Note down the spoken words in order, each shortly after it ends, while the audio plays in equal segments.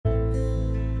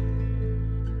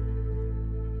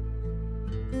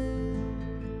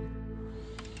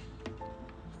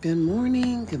Good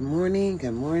morning, good morning,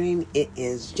 good morning. It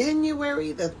is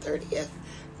January the 30th,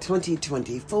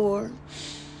 2024.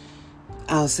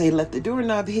 I'll say let the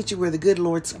doorknob hit you where the good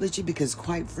Lord split you, because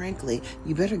quite frankly,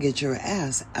 you better get your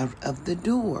ass out of the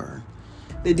door.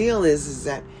 The deal is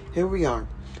that here we are,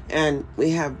 and we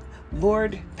have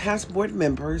past board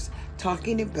members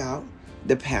talking about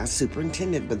the past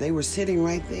superintendent, but they were sitting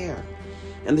right there.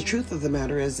 And the truth of the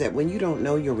matter is that when you don't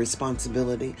know your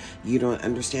responsibility, you don't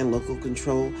understand local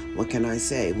control, what can I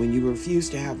say? When you refuse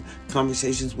to have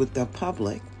conversations with the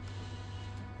public,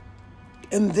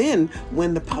 and then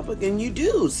when the public, and you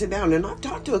do sit down, and I've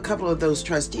talked to a couple of those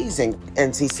trustees in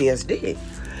NCCSD,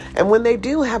 and when they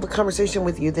do have a conversation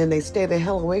with you, then they stay the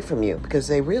hell away from you because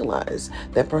they realize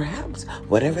that perhaps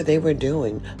whatever they were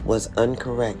doing was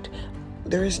incorrect.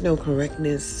 There is no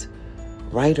correctness,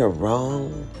 right or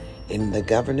wrong, in the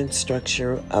governance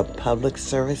structure of public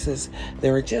services.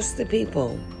 There are just the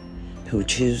people who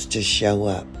choose to show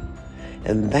up.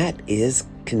 And that is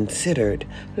considered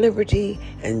liberty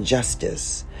and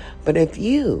justice. But if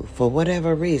you, for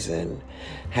whatever reason,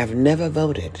 have never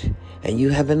voted, and you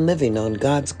have been living on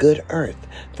God's good earth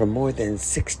for more than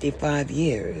 65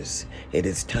 years, it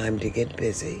is time to get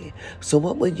busy. So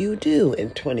what would you do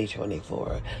in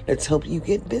 2024? Let's hope you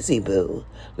get busy, boo.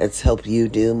 Let's hope you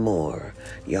do more.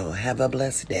 Y'all have a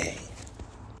blessed day.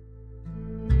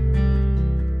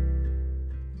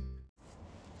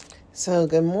 So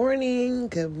good morning,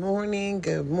 good morning,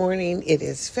 good morning. It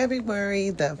is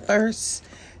February the 1st,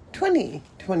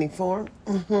 2024.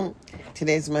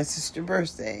 Today's my sister's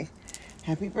birthday.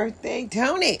 Happy birthday,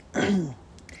 Tony.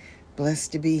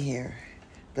 Blessed to be here.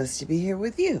 Blessed to be here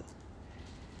with you.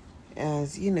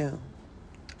 As you know,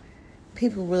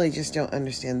 people really just don't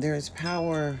understand. There is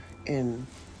power in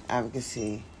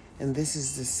advocacy. And this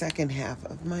is the second half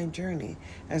of my journey,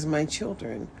 as my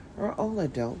children are all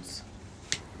adults.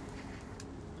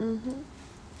 And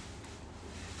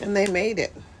they made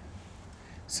it.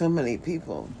 So many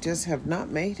people just have not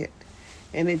made it.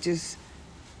 And it just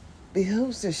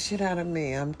behooves the shit out of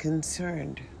me. I'm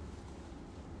concerned.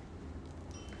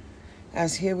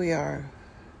 As here we are.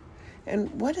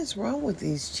 And what is wrong with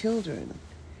these children?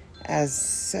 As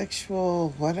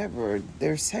sexual, whatever,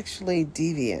 they're sexually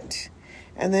deviant.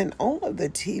 And then all of the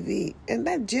TV, and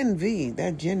that Gen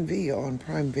V on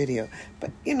Prime Video.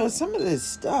 But, some of this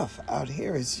stuff out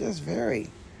here is just very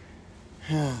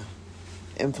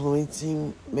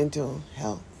influencing mental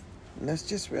health. And that's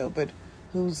just real. But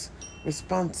whose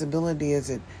responsibility is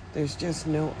it? There's just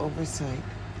no oversight.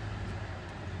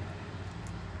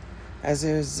 As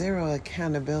there's zero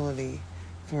accountability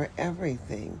for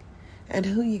everything. And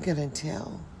who you gonna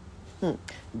tell?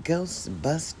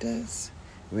 Ghostbusters?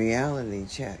 Reality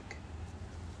check.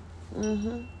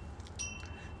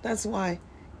 That's why,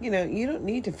 you don't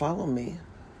need to follow me.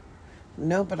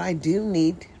 No, but I do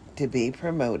need to be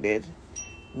promoted,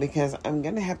 because I'm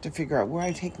going to have to figure out where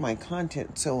I take my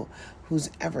content so who's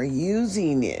ever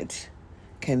using it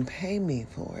can pay me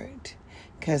for it.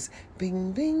 Because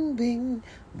bing, bing, bing,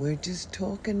 we're just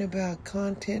talking about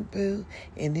content, boo,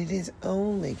 and it is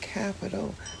only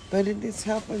capital, but it is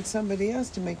helping somebody else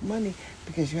to make money,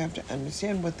 because you have to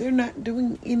understand what they're not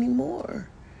doing anymore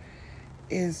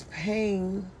is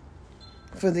paying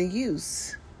for the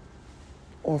use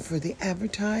or for the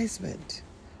advertisement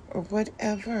or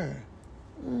whatever.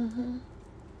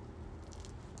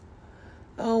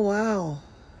 Oh, wow.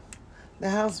 The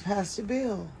House passed a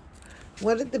bill.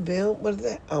 What did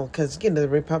that? Oh, because, the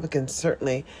Republicans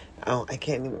certainly, I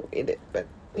can't even read it, but,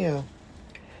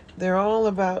 they're all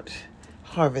about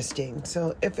harvesting.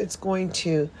 So if it's going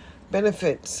to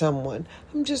benefit someone,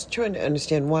 I'm just trying to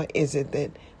understand, why is it that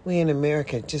we in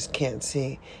America just can't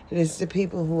see? It is the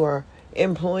people who are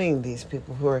employing these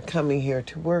people who are coming here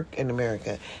to work in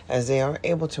America, as they are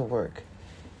able to work.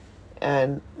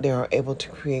 And they are able to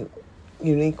create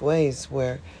unique ways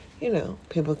where,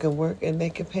 people can work and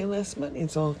they can pay less money.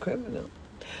 It's all criminal.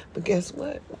 But guess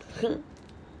what?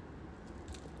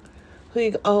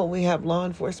 We have law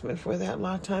enforcement for that. A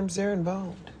lot of times they're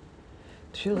involved.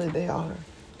 Truly they are.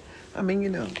 I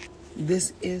mean,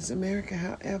 this is America,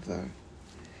 however.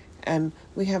 And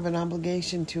we have an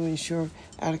obligation to ensure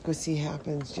adequacy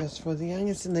happens just for the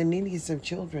youngest and the neediest of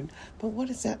children. But what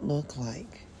does that look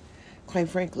like? Quite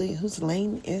frankly, whose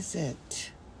lane is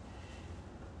it?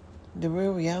 The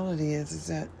real reality is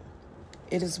that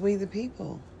it is we the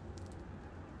people.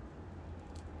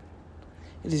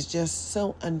 It is just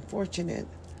so unfortunate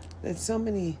that so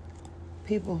many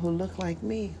people who look like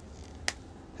me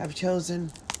have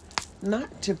chosen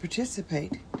not to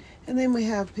participate. And then we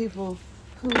have people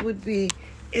who would be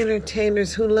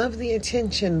entertainers who love the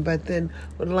attention but then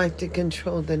would like to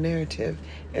control the narrative.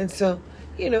 And so,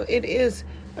 it is,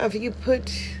 if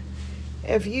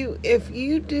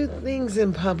you do things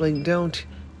in public, don't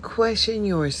question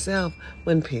yourself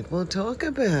when people talk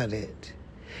about it.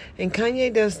 And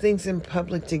Kanye does things in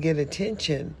public to get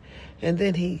attention, and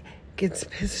then he gets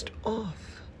pissed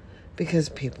off because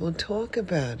people talk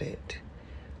about it.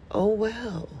 Oh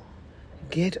well,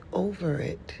 get over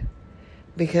it.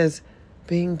 Because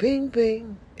bing, bing,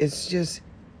 bing, it's just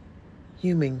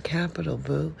human capital,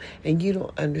 boo. And you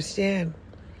don't understand.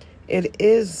 It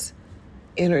is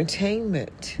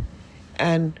entertainment.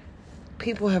 And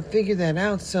people have figured that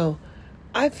out. So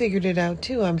I figured it out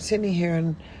too. I'm sitting here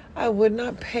and I would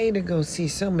not pay to go see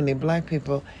so many black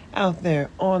people out there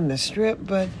on the strip.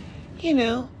 But,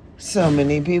 so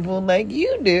many people like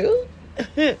you do.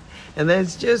 And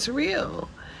that's just real.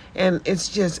 And it's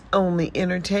just only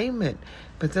entertainment.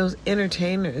 But those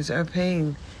entertainers are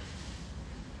paying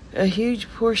a huge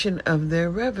portion of their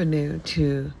revenue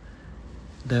to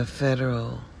the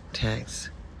federal tax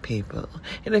people.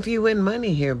 And if you win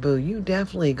money here, boo, you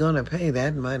definitely gonna pay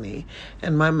that money.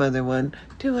 And my mother won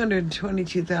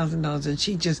 $222,000, and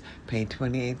she just paid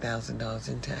 $28,000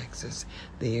 in taxes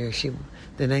the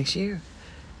next year.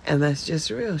 And that's just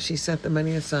real. She set the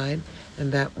money aside,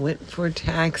 and that went for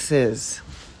taxes.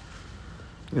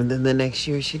 And then the next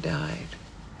year she died.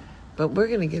 But we're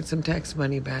going to get some tax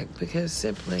money back because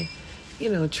simply,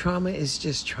 trauma is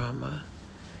just trauma.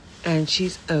 And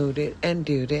she's owed it and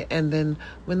due it. And then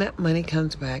when that money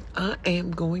comes back, I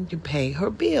am going to pay her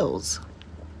bills.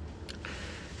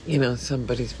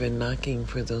 Somebody's been knocking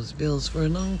for those bills for a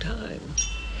long time.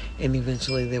 And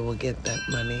eventually they will get that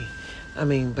money.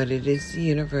 But it is the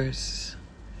universe.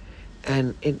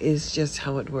 And it is just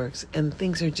how it works. And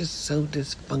things are just so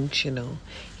dysfunctional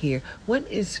here. What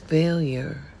is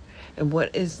failure? And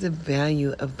what is the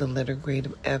value of the letter grade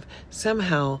of F?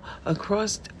 Somehow,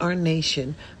 across our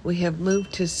nation, we have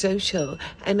moved to social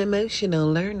and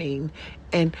emotional learning,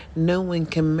 and no one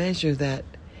can measure that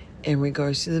in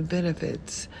regards to the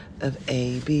benefits of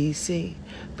A, B, C.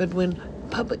 But when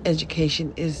public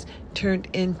education is turned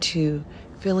into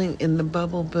filling in the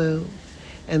bubble, boo,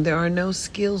 and there are no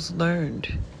skills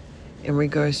learned in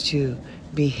regards to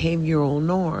behavioral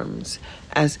norms,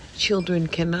 as children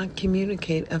cannot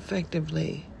communicate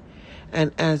effectively,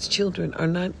 and as children are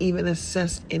not even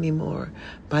assessed anymore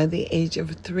by the age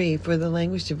of 3 for the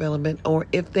language development, or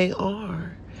if they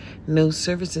are, no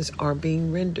services are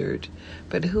being rendered.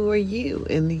 But who are you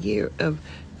in the year of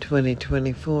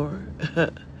 2024?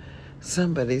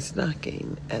 Somebody's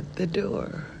knocking at the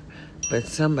door. But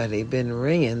somebody been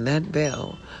ringing that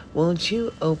bell. Won't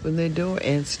you open the door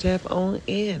and step on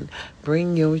in?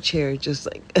 Bring your chair, just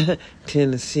like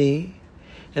Tennessee.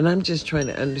 And I'm just trying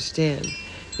to understand.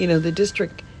 The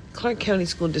Clark County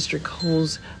School District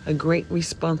holds a great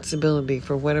responsibility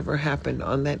for whatever happened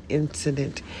on that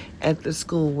incident at the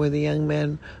school where the young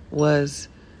man was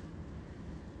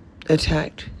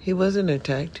attacked. He wasn't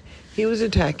attacked. He was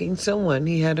attacking someone.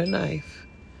 He had a knife.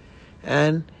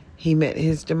 And he met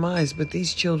his demise, but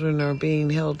these children are being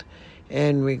held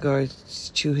in regards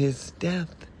to his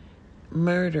death,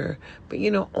 murder. But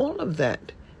all of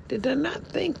that, did I not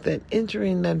think that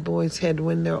entering that boy's head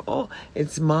when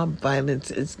it's mob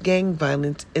violence, it's gang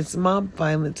violence, it's mob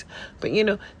violence. But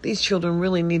these children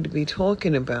really need to be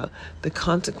talking about the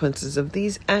consequences of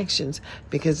these actions,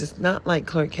 because it's not like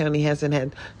Clark County hasn't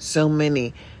had so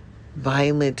many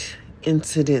violent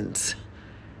incidents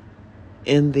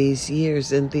in these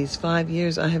years. In these 5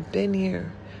 years I have been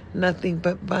here, nothing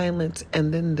but violence.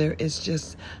 And then there is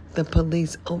just the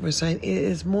police oversight. It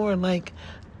is more like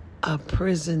a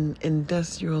prison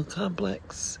industrial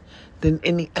complex than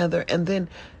any other. And then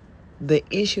the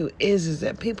issue is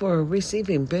that people are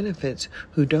receiving benefits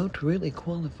who don't really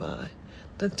qualify.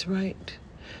 That's right.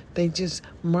 They just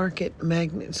market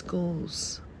magnet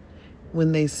schools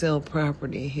when they sell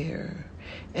property here.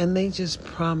 And they just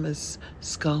promise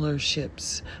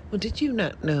scholarships. Well, did you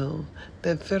not know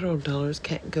that federal dollars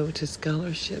can't go to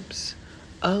scholarships?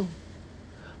 Oh,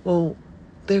 well,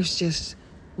 there's just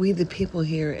we the people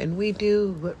here, and we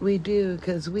do what we do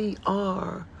because we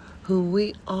are who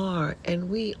we are, and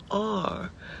we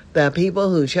are the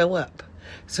people who show up.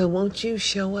 So won't you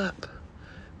show up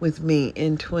with me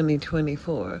in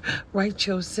 2024? Write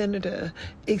your senator,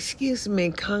 excuse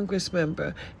me, Congress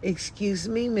member, excuse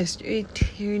me, Mr.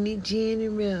 Attorney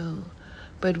General,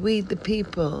 but we the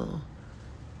people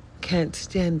can't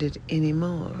stand it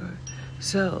anymore.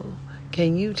 So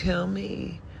can you tell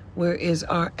me Where is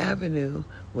our avenue?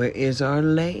 Where is our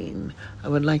lane? I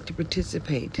would like to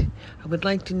participate. I would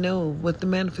like to know what the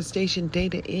manifestation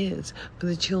data is for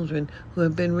the children who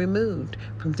have been removed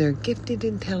from their gifted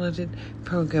intelligent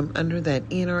program under that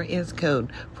NRS code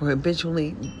for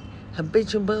habitually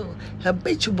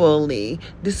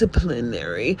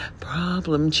disciplinary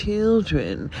problem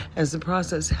children, as the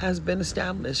process has been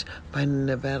established by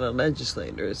Nevada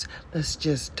legislators. Let's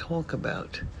just talk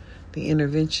about the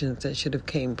interventions that should have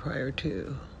came prior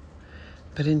to.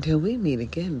 But until we meet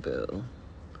again, boo,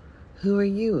 who are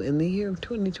you in the year of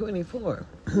 2024?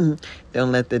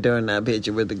 Don't let the doorknob hit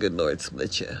you where the good Lord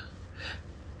split you.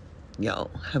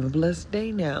 Y'all, have a blessed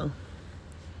day now.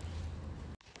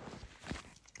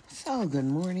 So, good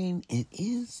morning. It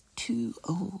is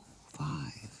 2:05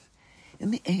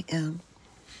 in the a.m.,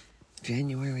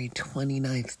 January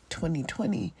 29th,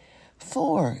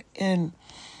 2024. And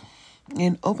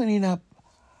in opening up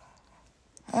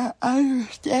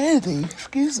understanding,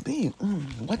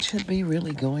 what should be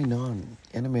really going on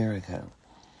in America.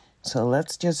 So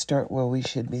let's just start where we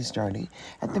should be starting,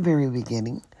 at the very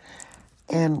beginning.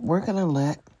 And we're going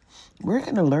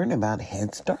to learn about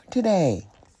Head Start today.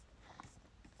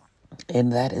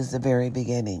 And that is the very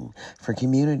beginning for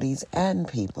communities and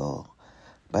people.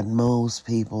 But most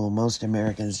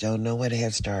Americans don't know what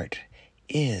Head Start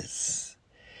is.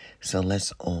 So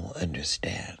let's all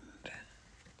understand.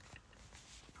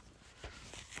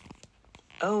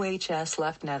 OHS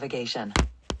left navigation.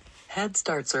 Head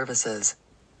Start services.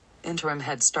 Interim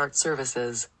Head Start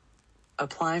services.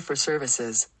 Apply for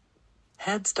services.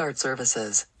 Head Start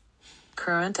services.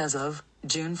 Current as of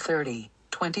June 30,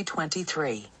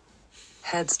 2023.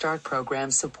 Head Start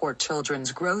programs support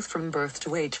children's growth from birth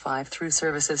to age 5 through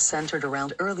services centered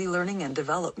around early learning and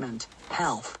development,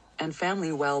 health, and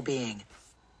family well-being.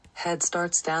 Head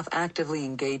Start staff actively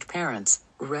engage parents,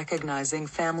 recognizing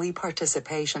family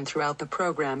participation throughout the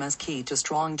program as key to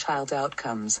strong child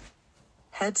outcomes.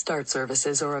 Head Start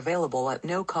services are available at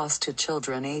no cost to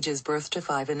children ages birth to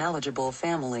 5 in eligible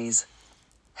families.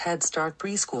 Head Start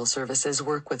preschool services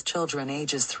work with children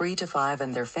ages 3 to 5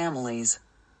 and their families.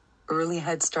 Early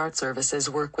Head Start services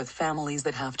work with families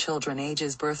that have children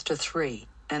ages birth to 3,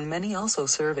 and many also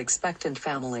serve expectant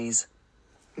families.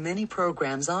 Many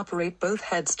programs operate both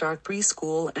Head Start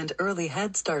preschool and early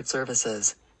Head Start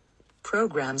services.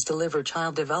 Programs deliver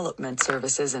child development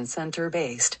services in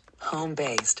center-based,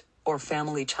 home-based, or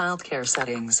family childcare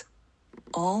settings.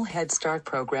 All Head Start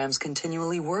programs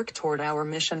continually work toward our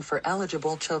mission for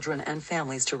eligible children and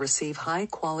families to receive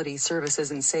high-quality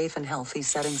services in safe and healthy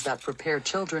settings that prepare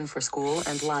children for school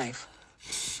and life.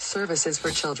 Services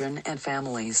for children and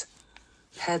families.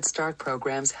 Head Start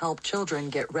programs help children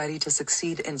get ready to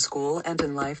succeed in school and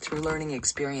in life through learning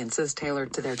experiences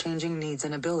tailored to their changing needs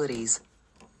and abilities.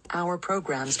 Our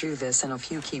programs do this in a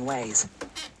few key ways.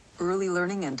 Early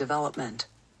learning and development.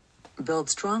 Build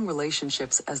strong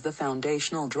relationships as the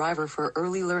foundational driver for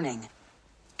early learning.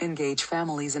 Engage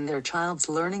families in their child's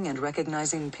learning and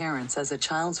recognizing parents as a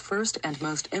child's first and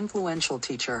most influential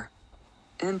teacher.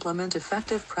 Implement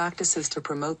effective practices to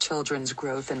promote children's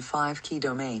growth in 5 key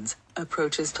domains: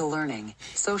 approaches to learning,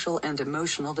 social and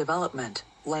emotional development,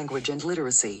 language and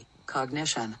literacy,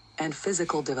 cognition, and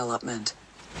physical development.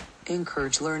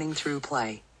 Encourage learning through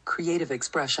play, creative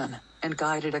expression, and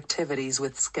guided activities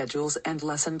with schedules and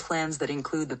lesson plans that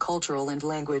include the cultural and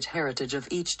language heritage of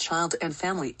each child and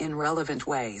family in relevant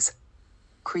ways.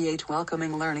 Create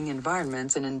welcoming learning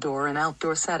environments in indoor and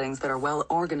outdoor settings that are well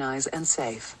organized and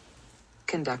safe.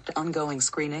 Conduct ongoing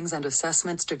screenings and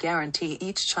assessments to guarantee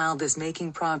each child is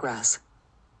making progress.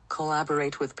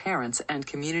 Collaborate with parents and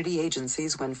community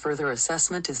agencies when further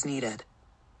assessment is needed.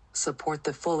 Support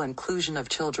the full inclusion of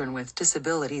children with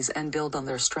disabilities and build on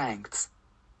their strengths.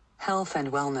 Health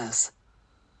and wellness.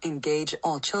 Engage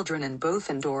all children in both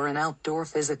indoor and outdoor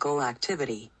physical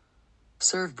activity.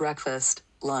 Serve breakfast,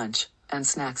 lunch, and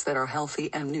snacks that are healthy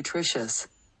and nutritious.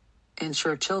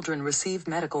 Ensure children receive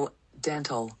medical,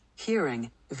 dental, hearing,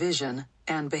 vision,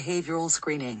 and behavioral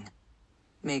screening.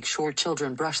 Make sure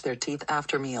children brush their teeth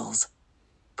after meals.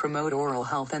 Promote oral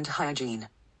health and hygiene.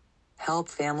 Help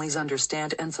families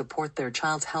understand and support their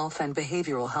child's health and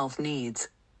behavioral health needs.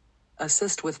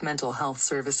 Assist with mental health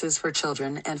services for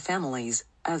children and families,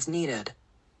 as needed.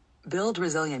 Build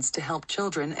resilience to help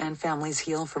children and families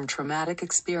heal from traumatic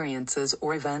experiences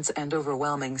or events and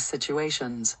overwhelming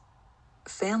situations.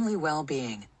 Family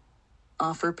well-being.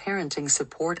 Offer parenting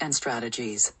support and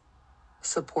strategies.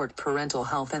 Support parental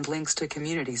health and links to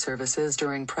community services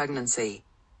during pregnancy.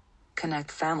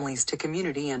 Connect families to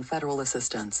community and federal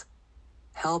assistance.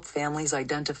 Help families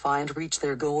identify and reach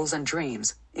their goals and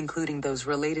dreams, including those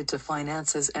related to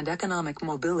finances and economic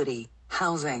mobility,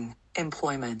 housing,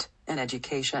 employment, and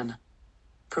education.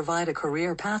 Provide a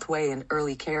career pathway in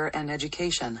early care and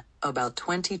education. About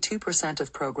 22%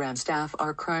 of program staff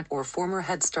are current or former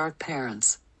Head Start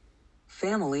parents.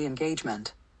 Family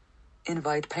engagement.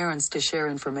 Invite parents to share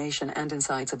information and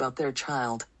insights about their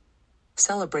child.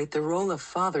 Celebrate the role of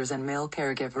fathers and male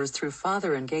caregivers through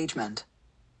father engagement.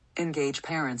 Engage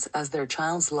parents as their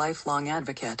child's lifelong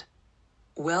advocate.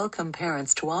 Welcome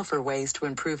parents to offer ways to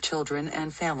improve children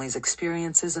and families'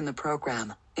 experiences in the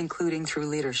program, including through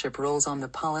leadership roles on the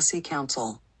Policy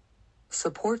Council.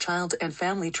 Support child and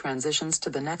family transitions to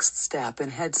the next step in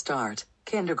Head Start,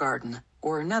 kindergarten,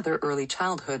 or another early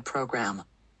childhood program.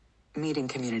 Meeting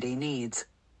community needs.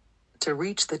 To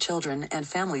reach the children and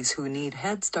families who need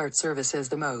Head Start services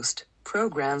the most,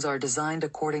 programs are designed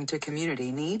according to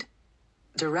community need.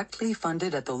 Directly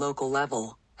funded at the local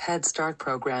level, Head Start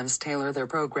programs tailor their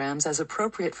programs as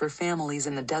appropriate for families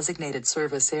in the designated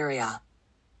service area.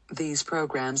 These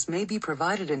programs may be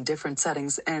provided in different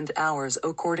settings and hours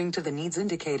according to the needs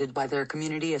indicated by their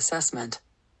community assessment.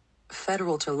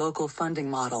 Federal to local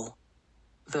funding model.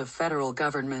 The federal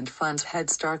government funds Head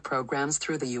Start programs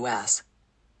through the U.S.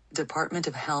 Department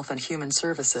of Health and Human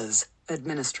Services,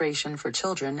 Administration for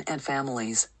Children and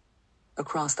Families.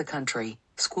 Across the country,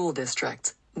 school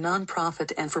districts,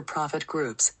 nonprofit and for-profit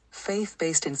groups,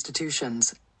 faith-based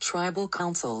institutions, tribal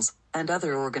councils, and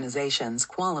other organizations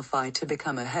qualify to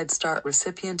become a Head Start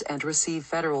recipient and receive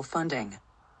federal funding.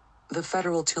 The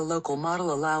federal to local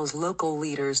model allows local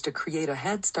leaders to create a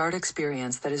Head Start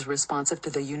experience that is responsive to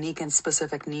the unique and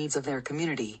specific needs of their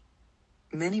community.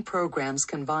 Many programs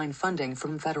combine funding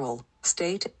from federal,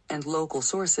 state, and local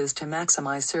sources to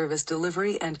maximize service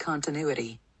delivery and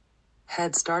continuity.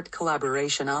 Head Start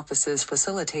collaboration offices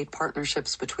facilitate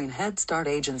partnerships between Head Start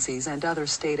agencies and other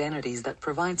state entities that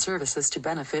provide services to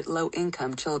benefit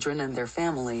low-income children and their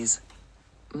families.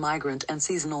 Migrant and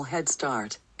Seasonal Head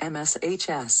Start,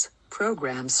 MSHS,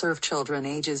 programs serve children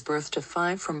ages birth to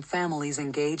 5 from families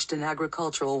engaged in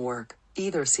agricultural work,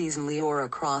 either seasonally or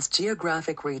across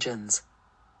geographic regions.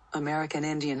 American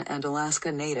Indian and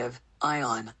Alaska Native,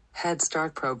 ION, Head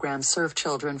Start programs serve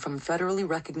children from federally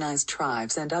recognized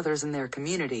tribes and others in their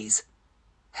communities.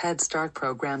 Head Start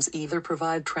programs either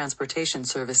provide transportation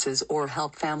services or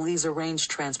help families arrange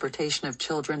transportation of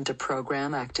children to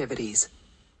program activities.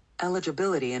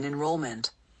 Eligibility and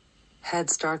enrollment. Head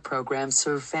Start programs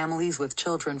serve families with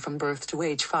children from birth to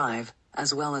age 5,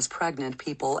 as well as pregnant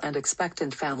people and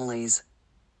expectant families.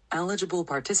 Eligible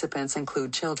participants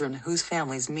include children whose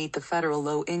families meet the federal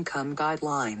low-income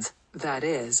guidelines, that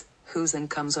is, whose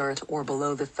incomes are at or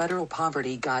below the federal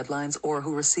poverty guidelines or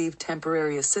who receive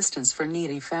temporary assistance for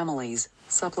needy families,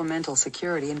 supplemental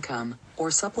security income, or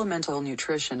supplemental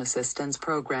nutrition assistance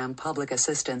program public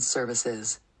assistance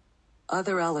services.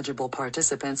 Other eligible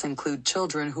participants include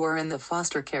children who are in the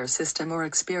foster care system or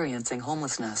experiencing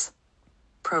homelessness.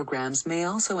 Programs may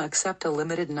also accept a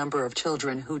limited number of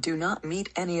children who do not meet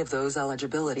any of those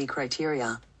eligibility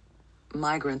criteria.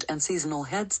 Migrant and Seasonal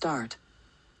Head Start.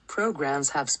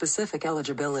 Programs have specific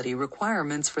eligibility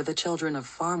requirements for the children of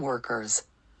farm workers.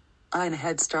 ION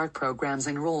Head Start programs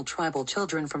enroll tribal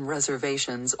children from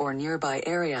reservations or nearby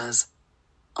areas.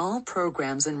 All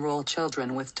programs enroll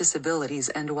children with disabilities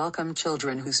and welcome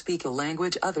children who speak a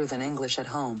language other than English at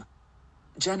home.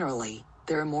 Generally,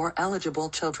 there are more eligible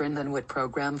children than what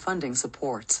program funding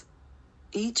supports.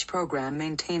 Each program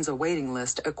maintains a waiting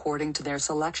list according to their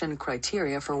selection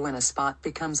criteria for when a spot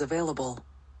becomes available.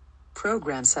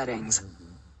 Program settings.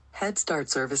 Head Start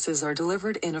services are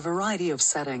delivered in a variety of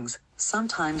settings,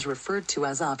 sometimes referred to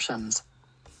as options.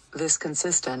 This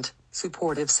consistent,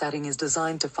 supportive setting is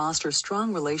designed to foster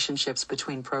strong relationships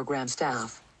between program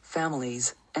staff,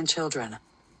 families, and children.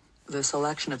 The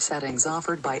selection of settings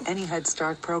offered by any Head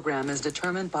Start program is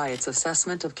determined by its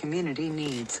assessment of community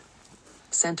needs.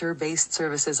 Center-based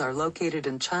services are located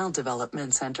in child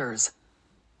development centers.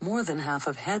 More than half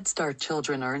of Head Start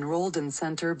children are enrolled in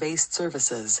center-based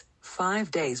services,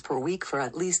 5 days per week for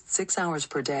at least 6 hours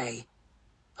per day.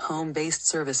 Home-based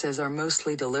services are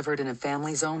mostly delivered in a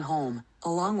family's own home,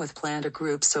 along with planned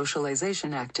group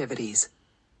socialization activities.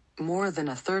 More than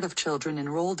a third of children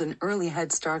enrolled in early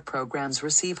Head Start programs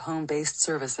receive home-based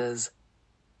services.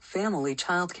 Family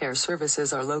childcare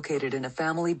services are located in a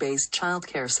family-based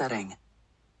childcare setting.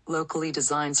 Locally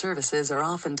designed services are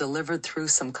often delivered through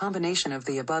some combination of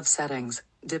the above settings,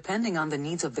 depending on the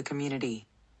needs of the community.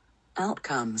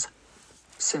 Outcomes.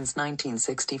 Since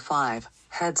 1965,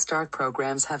 Head Start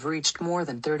programs have reached more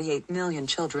than 38 million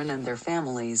children and their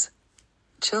families.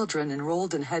 Children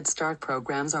enrolled in Head Start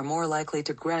programs are more likely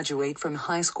to graduate from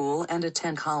high school and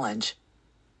attend college,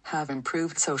 have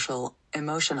improved social,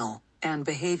 emotional, and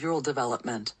behavioral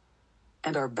development,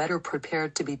 and are better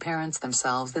prepared to be parents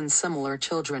themselves than similar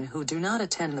children who do not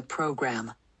attend the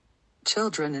program.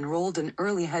 Children enrolled in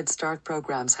early Head Start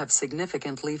programs have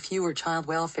significantly fewer child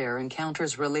welfare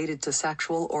encounters related to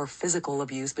sexual or physical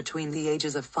abuse between the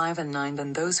ages of 5 and 9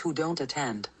 than those who don't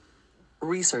attend.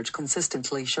 Research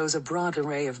consistently shows a broad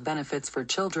array of benefits for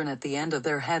children at the end of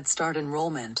their Head Start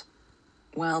enrollment.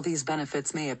 While these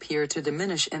benefits may appear to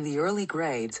diminish in the early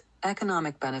grades,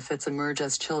 economic benefits emerge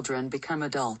as children become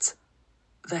adults.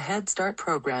 The Head Start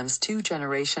program's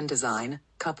two-generation design,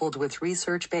 coupled with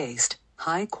research-based,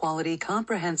 high-quality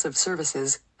comprehensive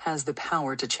services, has the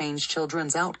power to change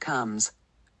children's outcomes.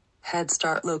 Head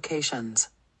Start locations.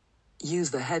 Use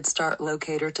the Head Start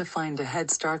locator to find a Head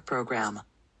Start program.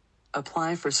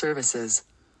 Apply for services.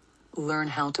 Learn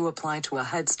how to apply to a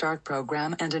Head Start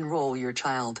program and enroll your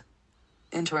child.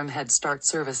 Interim Head Start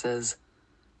services.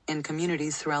 In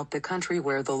communities throughout the country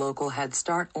where the local Head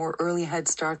Start or Early Head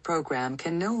Start program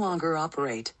can no longer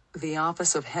operate, the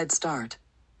Office of Head Start.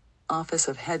 Office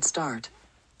of Head Start.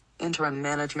 Interim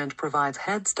management provides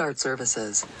Head Start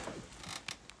services.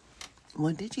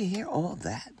 Well, did you hear all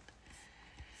that?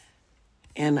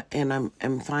 And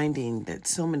I'm finding that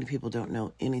so many people don't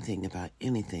know anything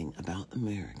about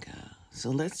America. So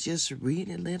let's just read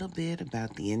a little bit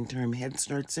about the interim Head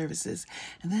Start services,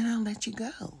 and then I'll let you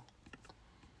go.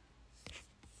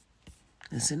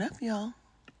 Listen up, y'all.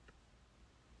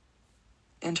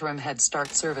 Interim Head Start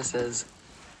services.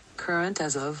 Current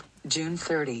as of June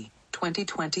 30,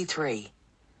 2023.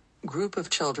 Group of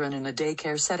children in a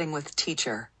daycare setting with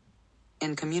teacher.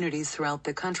 In communities throughout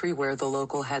the country where the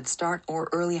local Head Start or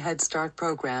Early Head Start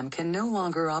program can no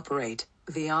longer operate,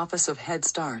 the Office of Head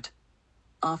Start.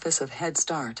 Office of Head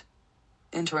Start.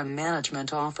 Interim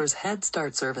management offers Head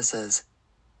Start services.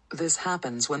 This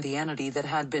happens when the entity that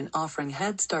had been offering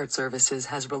Head Start services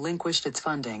has relinquished its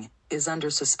funding, is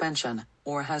under suspension,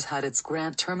 or has had its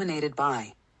grant terminated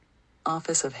by.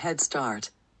 Office of Head Start.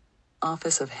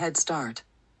 Office of Head Start.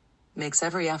 Makes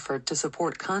every effort to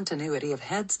support continuity of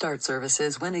Head Start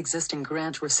services when existing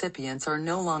grant recipients are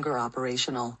no longer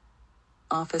operational.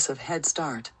 Office of Head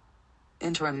Start.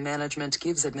 Interim management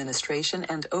gives administration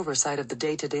and oversight of the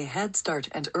day-to-day Head Start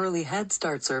and Early Head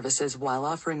Start services while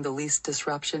offering the least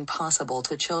disruption possible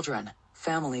to children,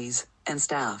 families, and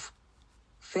staff.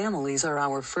 Families are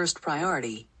our first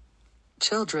priority.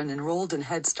 Children enrolled in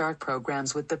Head Start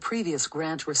programs with the previous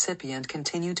grant recipient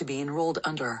continue to be enrolled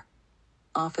under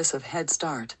Office of Head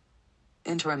Start.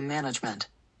 Interim management.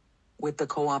 With the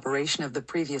cooperation of the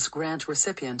previous grant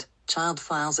recipient, child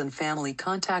files and family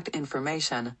contact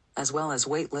information, as well as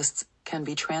waitlists, can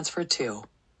be transferred to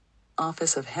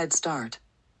Office of Head Start.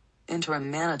 Interim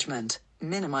management,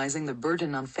 minimizing the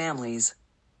burden on families.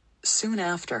 Soon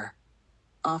after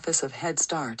Office of Head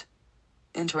Start.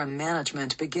 Interim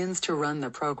management begins to run the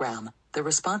program. The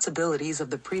responsibilities of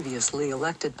the previously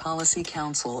elected Policy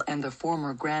Council and the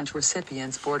former grant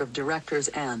recipient's Board of Directors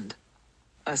end.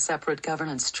 A separate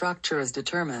governance structure is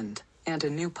determined, and a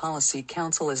new Policy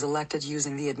Council is elected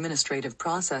using the administrative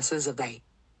processes of the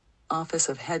Office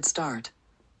of Head Start.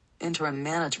 Interim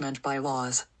management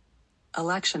bylaws.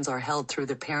 Elections are held through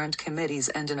the parent committees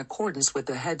and in accordance with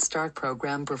the Head Start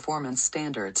program performance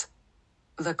standards.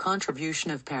 The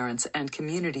contribution of parents and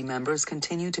community members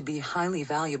continue to be highly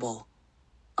valuable.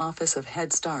 Office of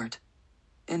Head Start.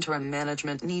 Interim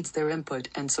management needs their input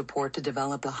and support to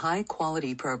develop a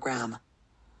high-quality program.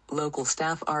 Local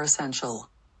staff are essential.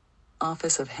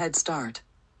 Office of Head Start.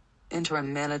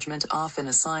 Interim management often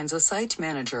assigns a site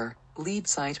manager, lead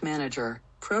site manager,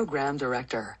 program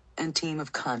director, and team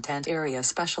of content area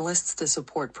specialists to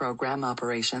support program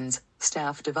operations,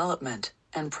 staff development,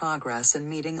 and progress in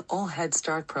meeting all Head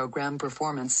Start program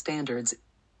performance standards.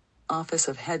 Office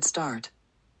of Head Start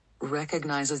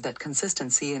recognizes that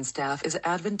consistency in staff is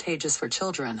advantageous for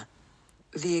children.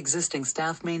 The existing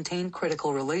staff maintain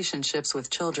critical relationships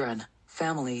with children,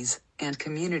 families, and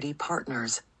community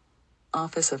partners.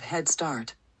 Office of Head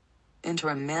Start.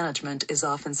 Interim management is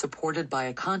often supported by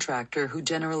a contractor who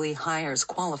generally hires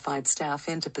qualified staff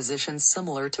into positions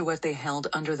similar to what they held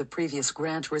under the previous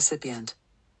grant recipient.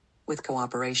 With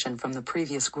cooperation from the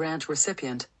previous grant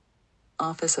recipient.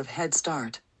 Office of Head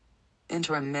Start.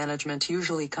 Interim management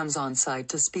usually comes on site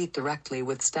to speak directly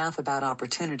with staff about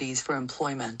opportunities for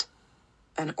employment.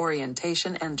 An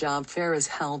orientation and job fair is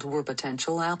held where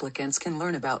potential applicants can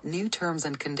learn about new terms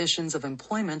and conditions of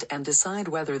employment and decide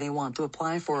whether they want to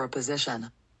apply for a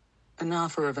position. An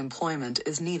offer of employment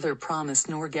is neither promised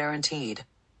nor guaranteed.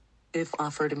 If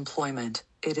offered employment,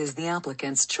 it is the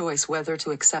applicant's choice whether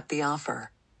to accept the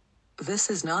offer. This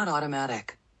is not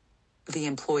automatic. The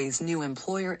employee's new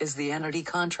employer is the entity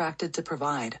contracted to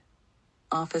provide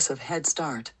Office of Head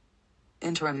Start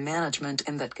interim management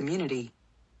in that community.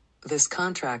 This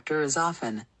contractor is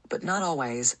often, but not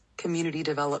always, Community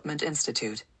Development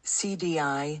Institute,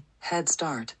 CDI, Head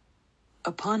Start.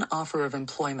 Upon offer of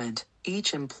employment,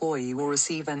 each employee will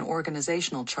receive an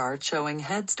organizational chart showing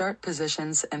Head Start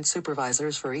positions and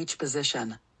supervisors for each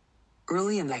position.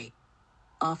 Early in the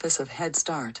Office of Head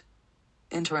Start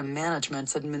interim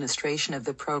management's administration of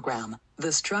the program,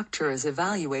 the structure is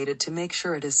evaluated to make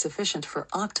sure it is sufficient for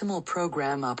optimal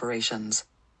program operations.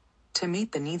 To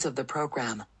meet the needs of the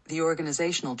program, the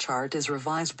organizational chart is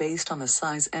revised based on the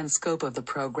size and scope of the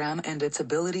program and its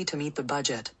ability to meet the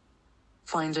budget.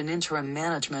 Find an interim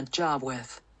management job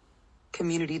with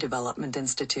Community Development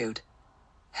Institute.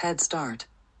 Head Start.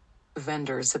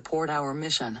 Vendors support our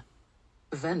mission.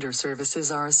 Vendor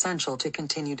services are essential to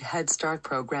continued Head Start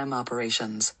program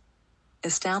operations.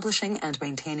 Establishing and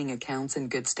maintaining accounts in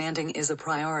good standing is a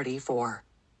priority for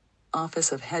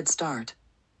Office of Head Start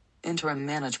interim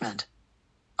management.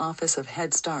 Office of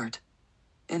Head Start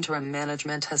interim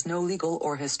management has no legal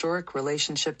or historic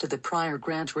relationship to the prior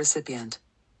grant recipient.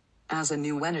 As a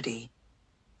new entity,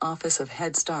 Office of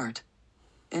Head Start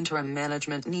interim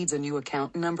management needs a new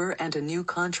account number and a new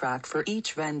contract for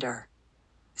each vendor.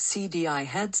 CDI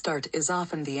Head Start is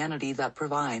often the entity that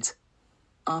provides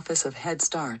Office of Head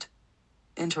Start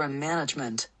interim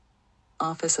management.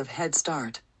 Office of Head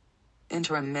Start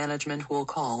interim management will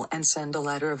call and send a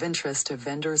letter of interest to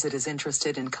vendors it is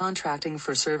interested in contracting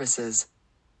for services.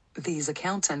 These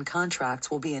accounts and contracts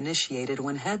will be initiated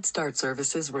when Head Start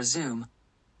services resume.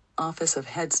 Office of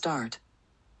Head Start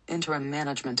interim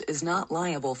management is not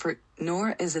liable for,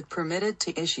 nor is it permitted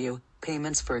to issue,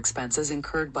 payments for expenses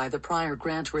incurred by the prior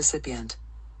grant recipient.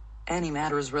 Any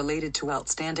matters related to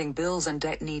outstanding bills and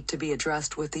debt need to be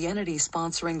addressed with the entity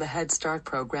sponsoring the Head Start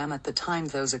program at the time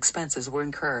those expenses were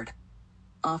incurred.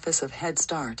 Office of Head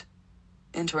Start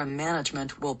interim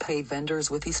management will pay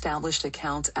vendors with established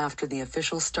accounts after the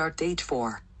official start date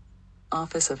for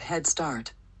Office of Head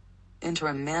Start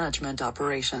interim management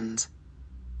operations.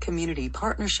 Community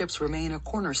partnerships remain a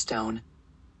cornerstone.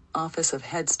 Office of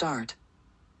Head Start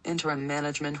interim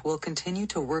management will continue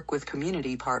to work with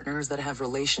community partners that have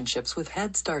relationships with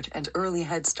Head Start and early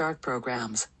Head Start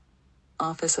programs.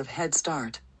 Office of Head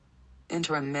Start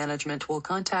interim management will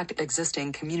contact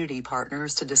existing community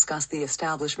partners to discuss the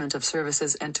establishment of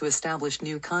services and to establish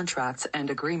new contracts and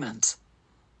agreements.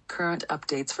 Current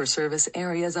updates for service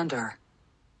areas under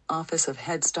Office of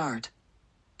Head Start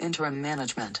interim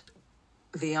management.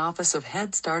 The Office of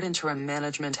Head Start interim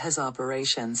management has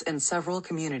operations in several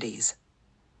communities.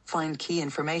 Find key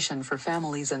information for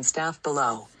families and staff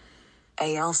below.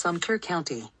 AL Sumter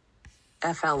County,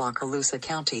 FL Okaloosa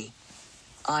County,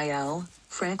 IL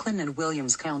Franklin and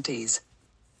Williams counties,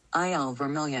 IL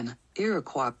Vermilion,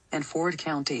 Iroquois, and Ford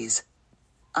counties,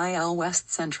 IL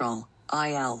West Central,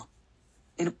 IL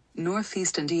in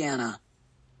Northeast Indiana,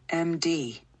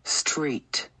 MD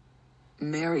Street,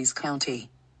 Marys County,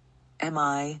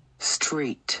 MI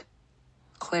Street,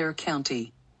 Clare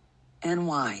County,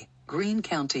 NY Greene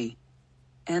County,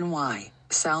 NY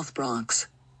South Bronx,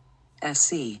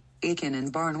 SC Aiken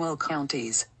and Barnwell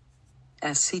counties,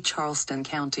 SC Charleston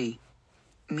County.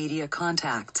 Media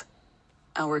contact.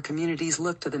 Our communities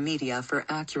look to the media for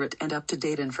accurate and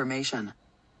up-to-date information.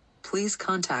 Please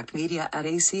contact media at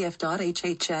acf.hhs.gov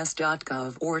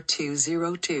or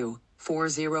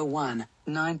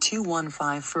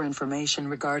 202-401-9215 for information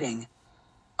regarding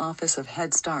Office of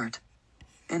Head Start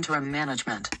interim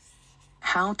management.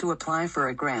 How to apply for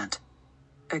a grant.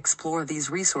 Explore these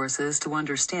resources to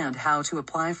understand how to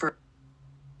apply for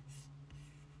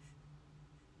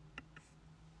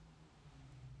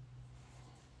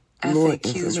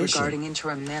FAQs regarding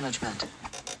interim management.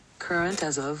 Current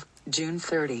as of June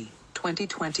 30,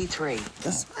 2023.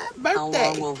 That's my birthday. How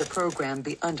long will the program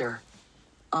be under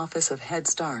Office of Head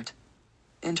Start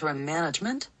interim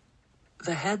management?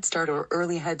 The Head Start or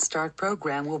Early Head Start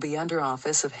program will be under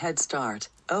Office of Head Start,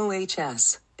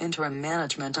 OHS, interim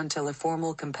management until a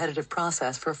formal competitive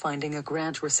process for finding a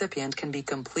grant recipient can be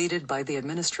completed by the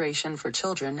Administration for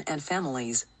Children and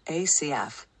Families,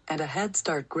 ACF, and a Head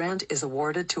Start grant is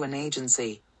awarded to an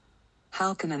agency.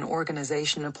 How can an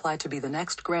organization apply to be the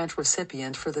next grant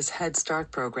recipient for this Head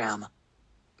Start program?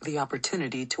 The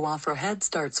opportunity to offer Head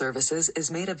Start services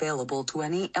is made available to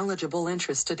any eligible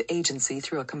interested agency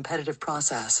through a competitive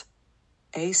process.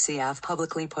 ACF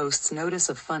publicly posts notice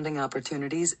of funding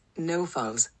opportunities,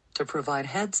 NOFOs, to to provide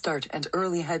Head Start and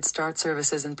early Head Start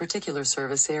services in particular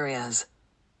service areas.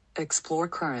 Explore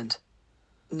current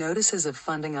notices of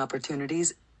funding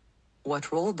opportunities.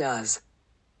 What role does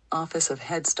Office of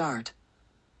Head Start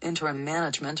interim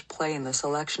management play in the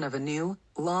selection of a new,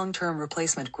 long-term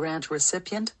replacement grant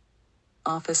recipient?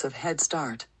 Office of Head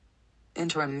Start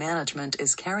interim management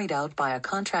is carried out by a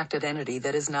contracted entity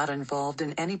that is not involved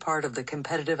in any part of the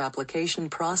competitive application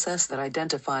process that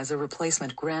identifies a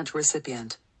replacement grant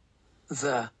recipient.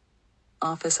 The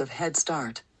Office of Head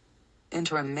Start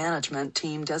interim management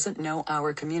team doesn't know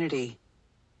our community.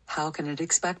 How can it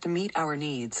expect to meet our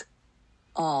needs?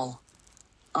 All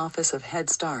Office of Head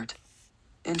Start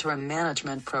interim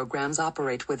management programs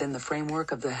operate within the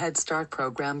framework of the Head Start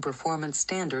program performance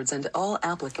standards and all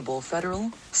applicable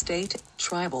federal, state,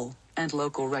 tribal, and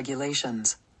local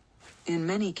regulations. In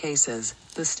many cases,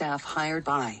 the staff hired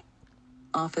by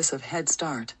Office of Head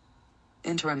Start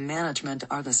interim management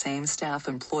are the same staff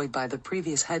employed by the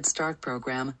previous Head Start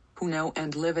program, who know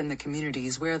and live in the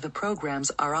communities where the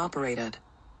programs are operated.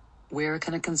 Where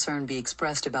can a concern be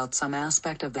expressed about some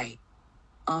aspect of the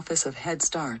Office of Head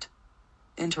Start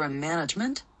interim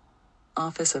management?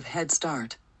 Office of Head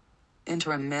Start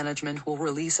interim management will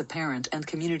release a parent and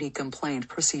community complaint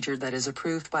procedure that is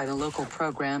approved by the local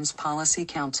program's policy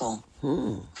council.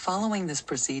 Following this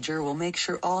procedure will make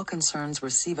sure all concerns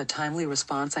receive a timely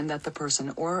response and that the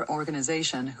person or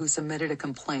organization who submitted a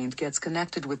complaint gets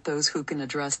connected with those who can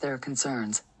address their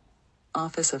concerns.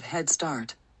 Office of Head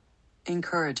Start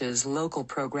encourages local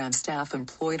program staff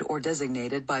employed or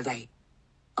designated by the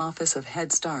Office of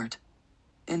Head Start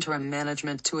interim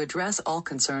management to address all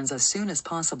concerns as soon as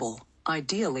possible,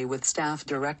 ideally with staff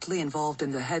directly involved in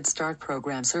the Head Start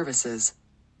program services.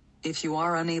 If you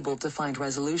are unable to find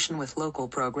resolution with local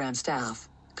program staff,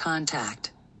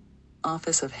 contact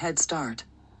Office of Head Start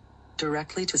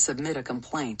directly to submit a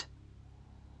complaint.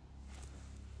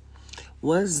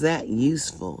 Was that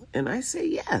useful? And I say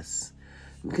yes,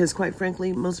 because quite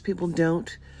frankly, most people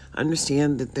don't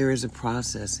understand that there is a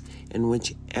process in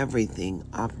which everything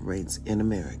operates in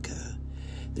America.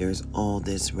 There's all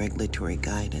this regulatory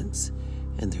guidance,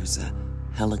 and there's a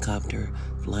helicopter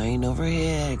flying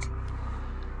overhead.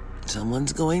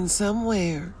 Someone's going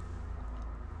somewhere.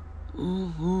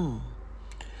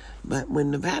 But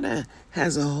when Nevada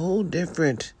has a whole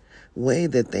different way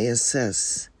that they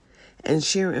assess and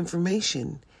share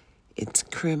information, it's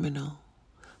criminal.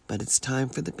 But it's time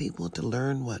for the people to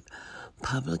learn what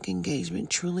public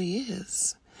engagement truly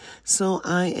is. So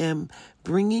I am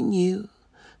bringing you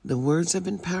the words of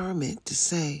empowerment to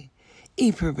say,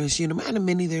 E-purpose unum, out of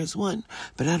many there's one,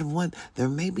 but out of one there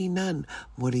may be none.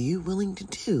 What are you willing to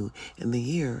do in the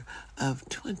year of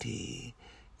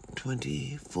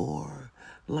 2024?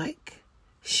 Like,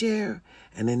 share,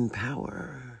 and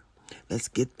empower. Let's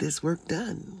get this work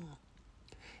done.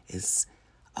 It's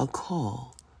a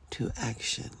call to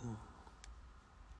action.